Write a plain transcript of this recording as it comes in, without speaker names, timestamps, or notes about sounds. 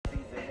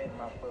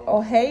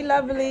Oh hey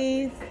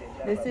lovelies,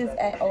 this is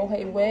at Oh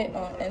Hey Wit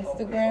on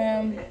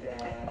Instagram,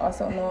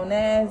 also known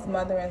as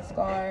Mother and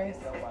Scars.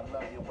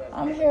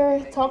 I'm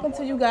here talking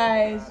to you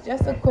guys.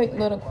 Just a quick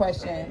little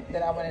question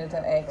that I wanted to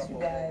ask you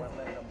guys.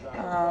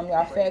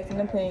 Y'all facts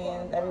and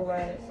opinions.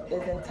 Everyone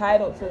is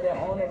entitled to their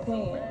own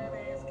opinion.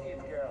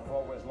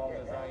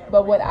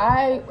 But what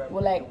I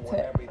would like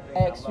to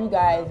ask you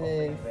guys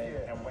is,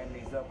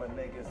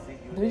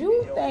 do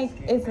you think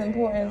it's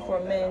important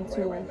for men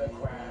to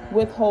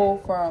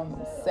withhold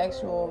from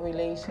sexual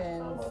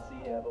relations,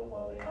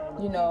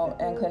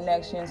 and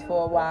connections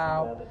for a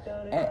while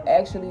and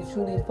actually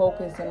truly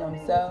focus on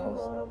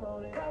themselves?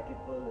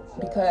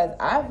 Because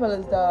I feel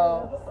as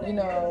though,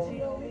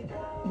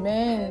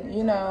 men,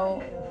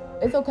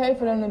 it's okay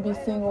for them to be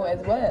single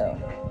as well.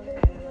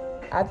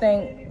 I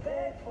think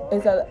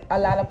it's a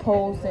lot of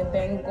posts and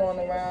things going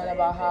around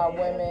about how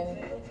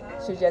women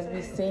should just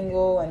be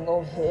single and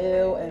go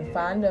heal and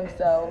find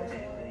themselves,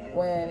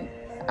 when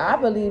I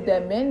believe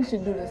that men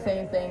should do the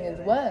same thing as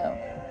well.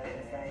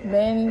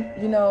 Men,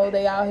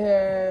 they out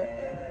here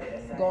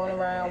going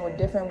around with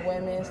different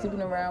women,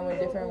 sleeping around with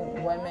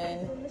different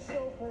women,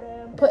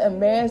 putting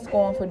masks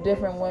on for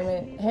different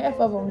women. Half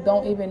of them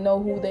don't even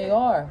know who they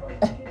are.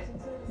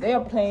 They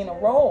are playing a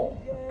role.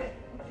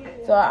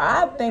 So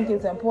I think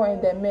it's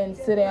important that men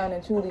sit down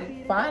and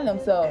truly find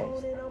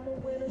themselves.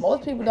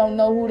 Most people don't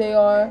know who they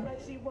are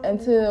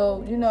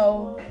until,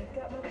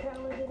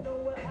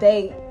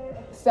 they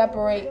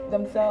separate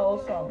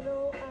themselves from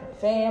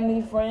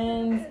family,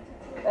 friends,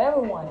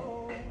 everyone.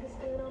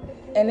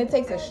 And it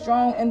takes a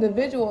strong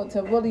individual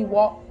to really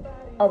walk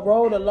a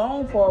road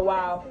alone for a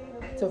while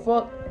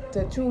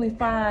to truly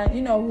find,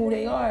 who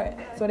they are,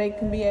 so they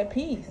can be at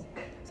peace.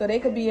 So they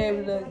could be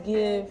able to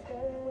give,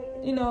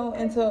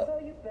 into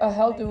a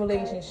healthy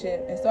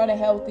relationship and start a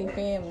healthy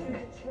family.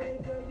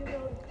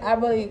 I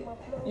really,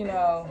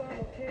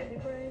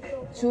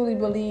 truly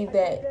believe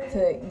that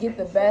to get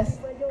the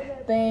best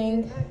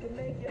thing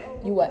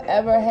you will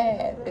ever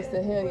have is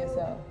to heal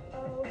yourself.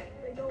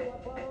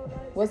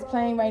 What's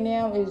playing right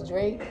now is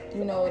Drake,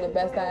 the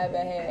best I ever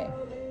had.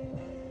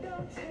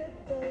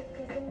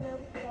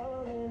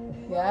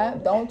 Yeah,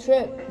 don't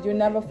trip. You're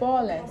never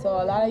falling.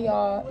 So a lot of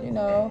y'all,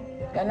 y'all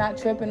not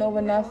tripping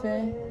over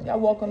nothing. Y'all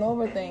walking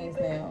over things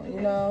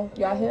now,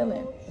 y'all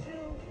healing.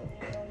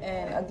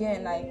 And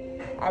again,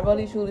 I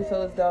really truly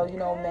feel as though,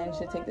 men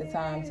should take the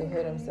time to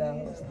heal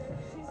themselves,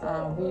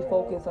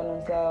 refocus on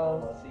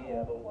themselves.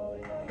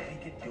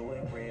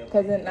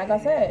 Because then, like I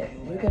said,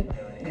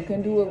 you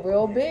can do it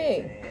real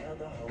big.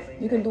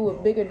 You can do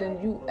it bigger than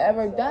you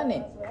ever done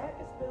it.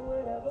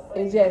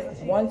 It's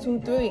just 1, 2,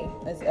 3.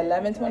 It's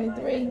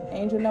 11:23.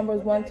 Angel number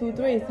is 1, 2,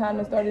 3. It's time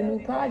to start a new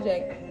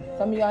project.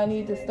 Some of y'all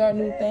need to start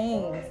new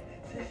things.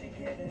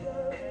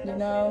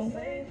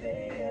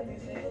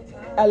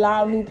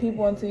 Allow new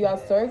people into your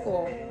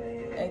circle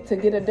and to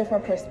get a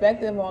different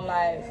perspective on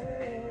life.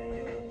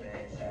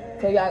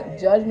 So your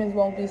judgments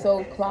won't be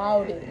so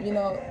clouded.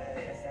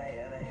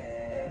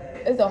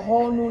 It's a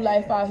whole new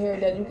life out here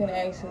that you can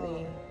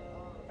actually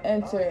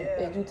enter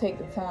if you take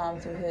the time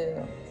to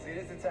heal. See,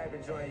 this is the type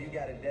of joint you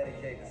gotta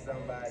dedicate to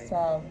somebody.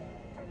 So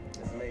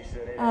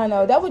I don't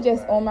know, that was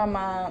just on my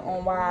mind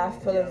on why I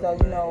feel as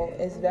though,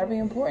 it's very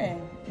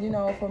important,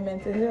 for men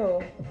to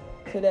heal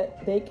so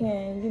that they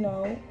can,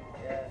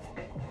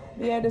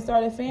 be able to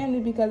start a family.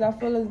 Because I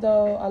feel as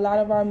though a lot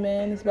of our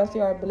men, especially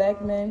our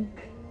black men,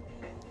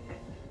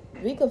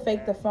 we could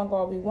fake the funk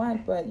all we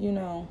want, but,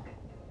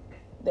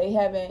 they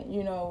haven't,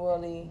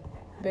 really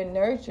been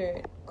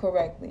nurtured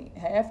correctly.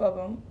 Half of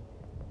them,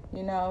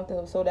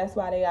 so that's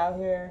why they out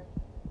here,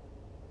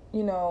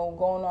 going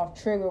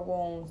off trigger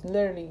wounds,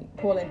 literally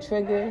pulling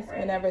triggers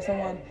whenever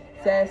someone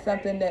says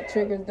something that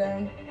triggers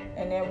them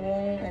and their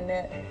wound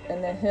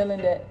and the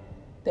healing that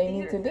they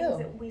need to do.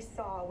 That we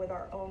saw with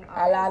our own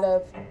eyes. A lot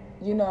of,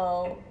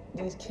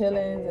 these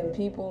killings and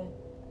people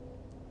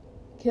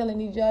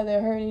killing each other,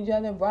 hurting each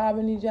other,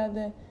 robbing each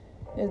other,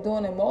 is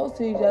doing the most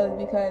to each other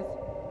because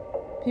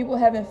people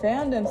haven't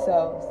found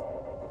themselves.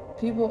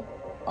 People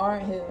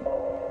aren't healed.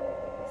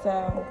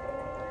 So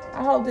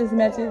I hope this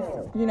message,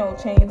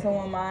 changed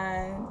someone's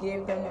mind,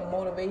 gave them a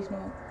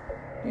motivational,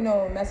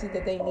 message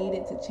that they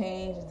needed to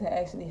change and to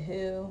actually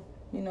heal.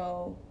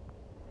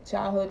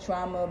 Childhood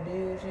trauma,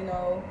 abuse,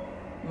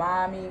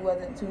 mommy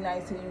wasn't too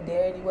nice to you,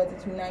 daddy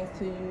wasn't too nice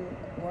to you,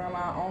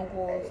 grandma,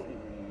 uncles,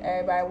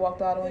 everybody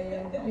walked out on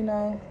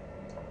you,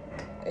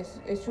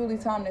 It's truly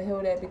time to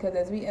heal that, because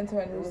as we enter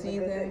a new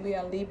season, we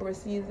in Libra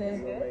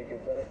season.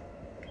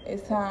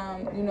 It's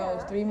time,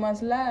 it's 3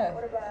 months left.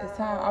 It's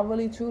time. I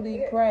really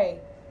truly pray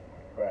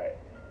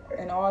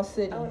in all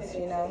cities,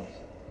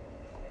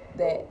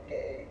 that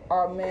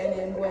our men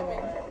and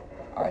women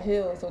are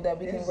healed so that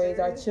we can raise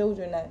our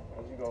children up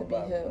to be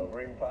healed.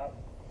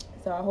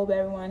 So I hope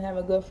everyone have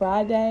a good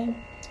Friday.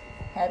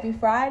 Happy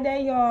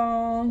Friday,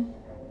 y'all.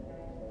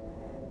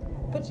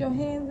 Put your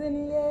hands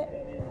in it yet?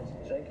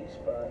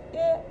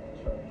 Yeah.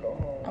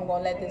 I'm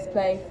going to let this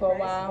play for a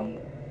while.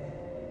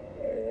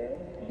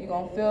 You're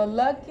going to feel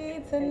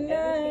lucky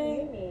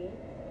tonight.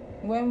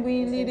 when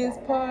we leave this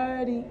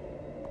party.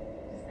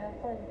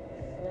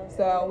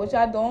 So, what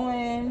y'all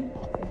doing?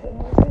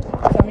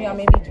 Some of y'all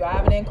may be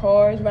driving in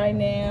cars right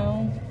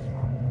now.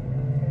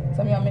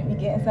 Some of y'all may be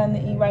getting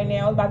something to eat right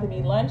now. It's about to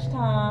be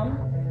lunchtime.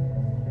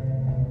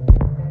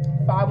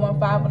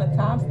 515 on the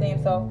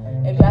timestamp. So,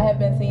 if y'all have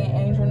been seeing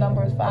angel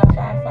numbers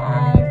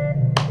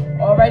 555,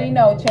 already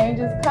know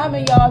change is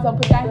coming, y'all. So,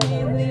 put your hands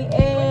in the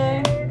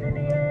air.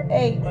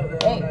 Hey.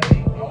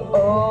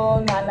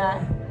 Oh,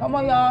 nah. Come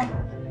on,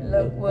 y'all.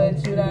 Look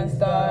what you done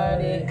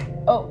started.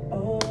 Oh.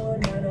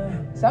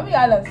 Some of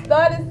y'all done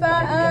started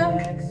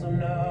something.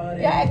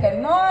 Y'all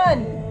acting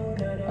naughty.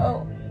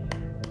 Oh.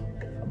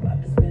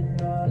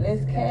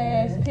 Let's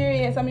cash,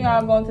 period. Some of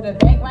y'all are going to the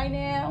bank right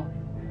now.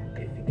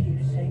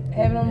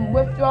 Having them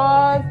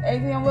withdrawals,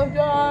 ATM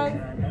withdrawals.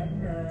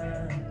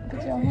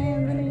 Put your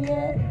hands in the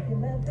air.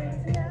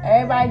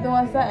 Everybody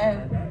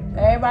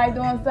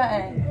doing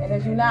something. And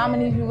if you're not, I'm going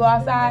to need you to go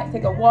outside,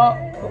 take a walk,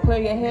 go clear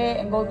your head,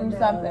 and go do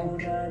something.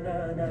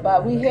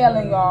 But we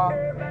healing, y'all.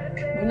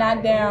 We're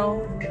not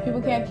down.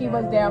 People can't keep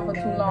us down for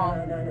too long.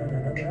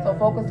 So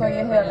focus on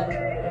your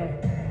healing.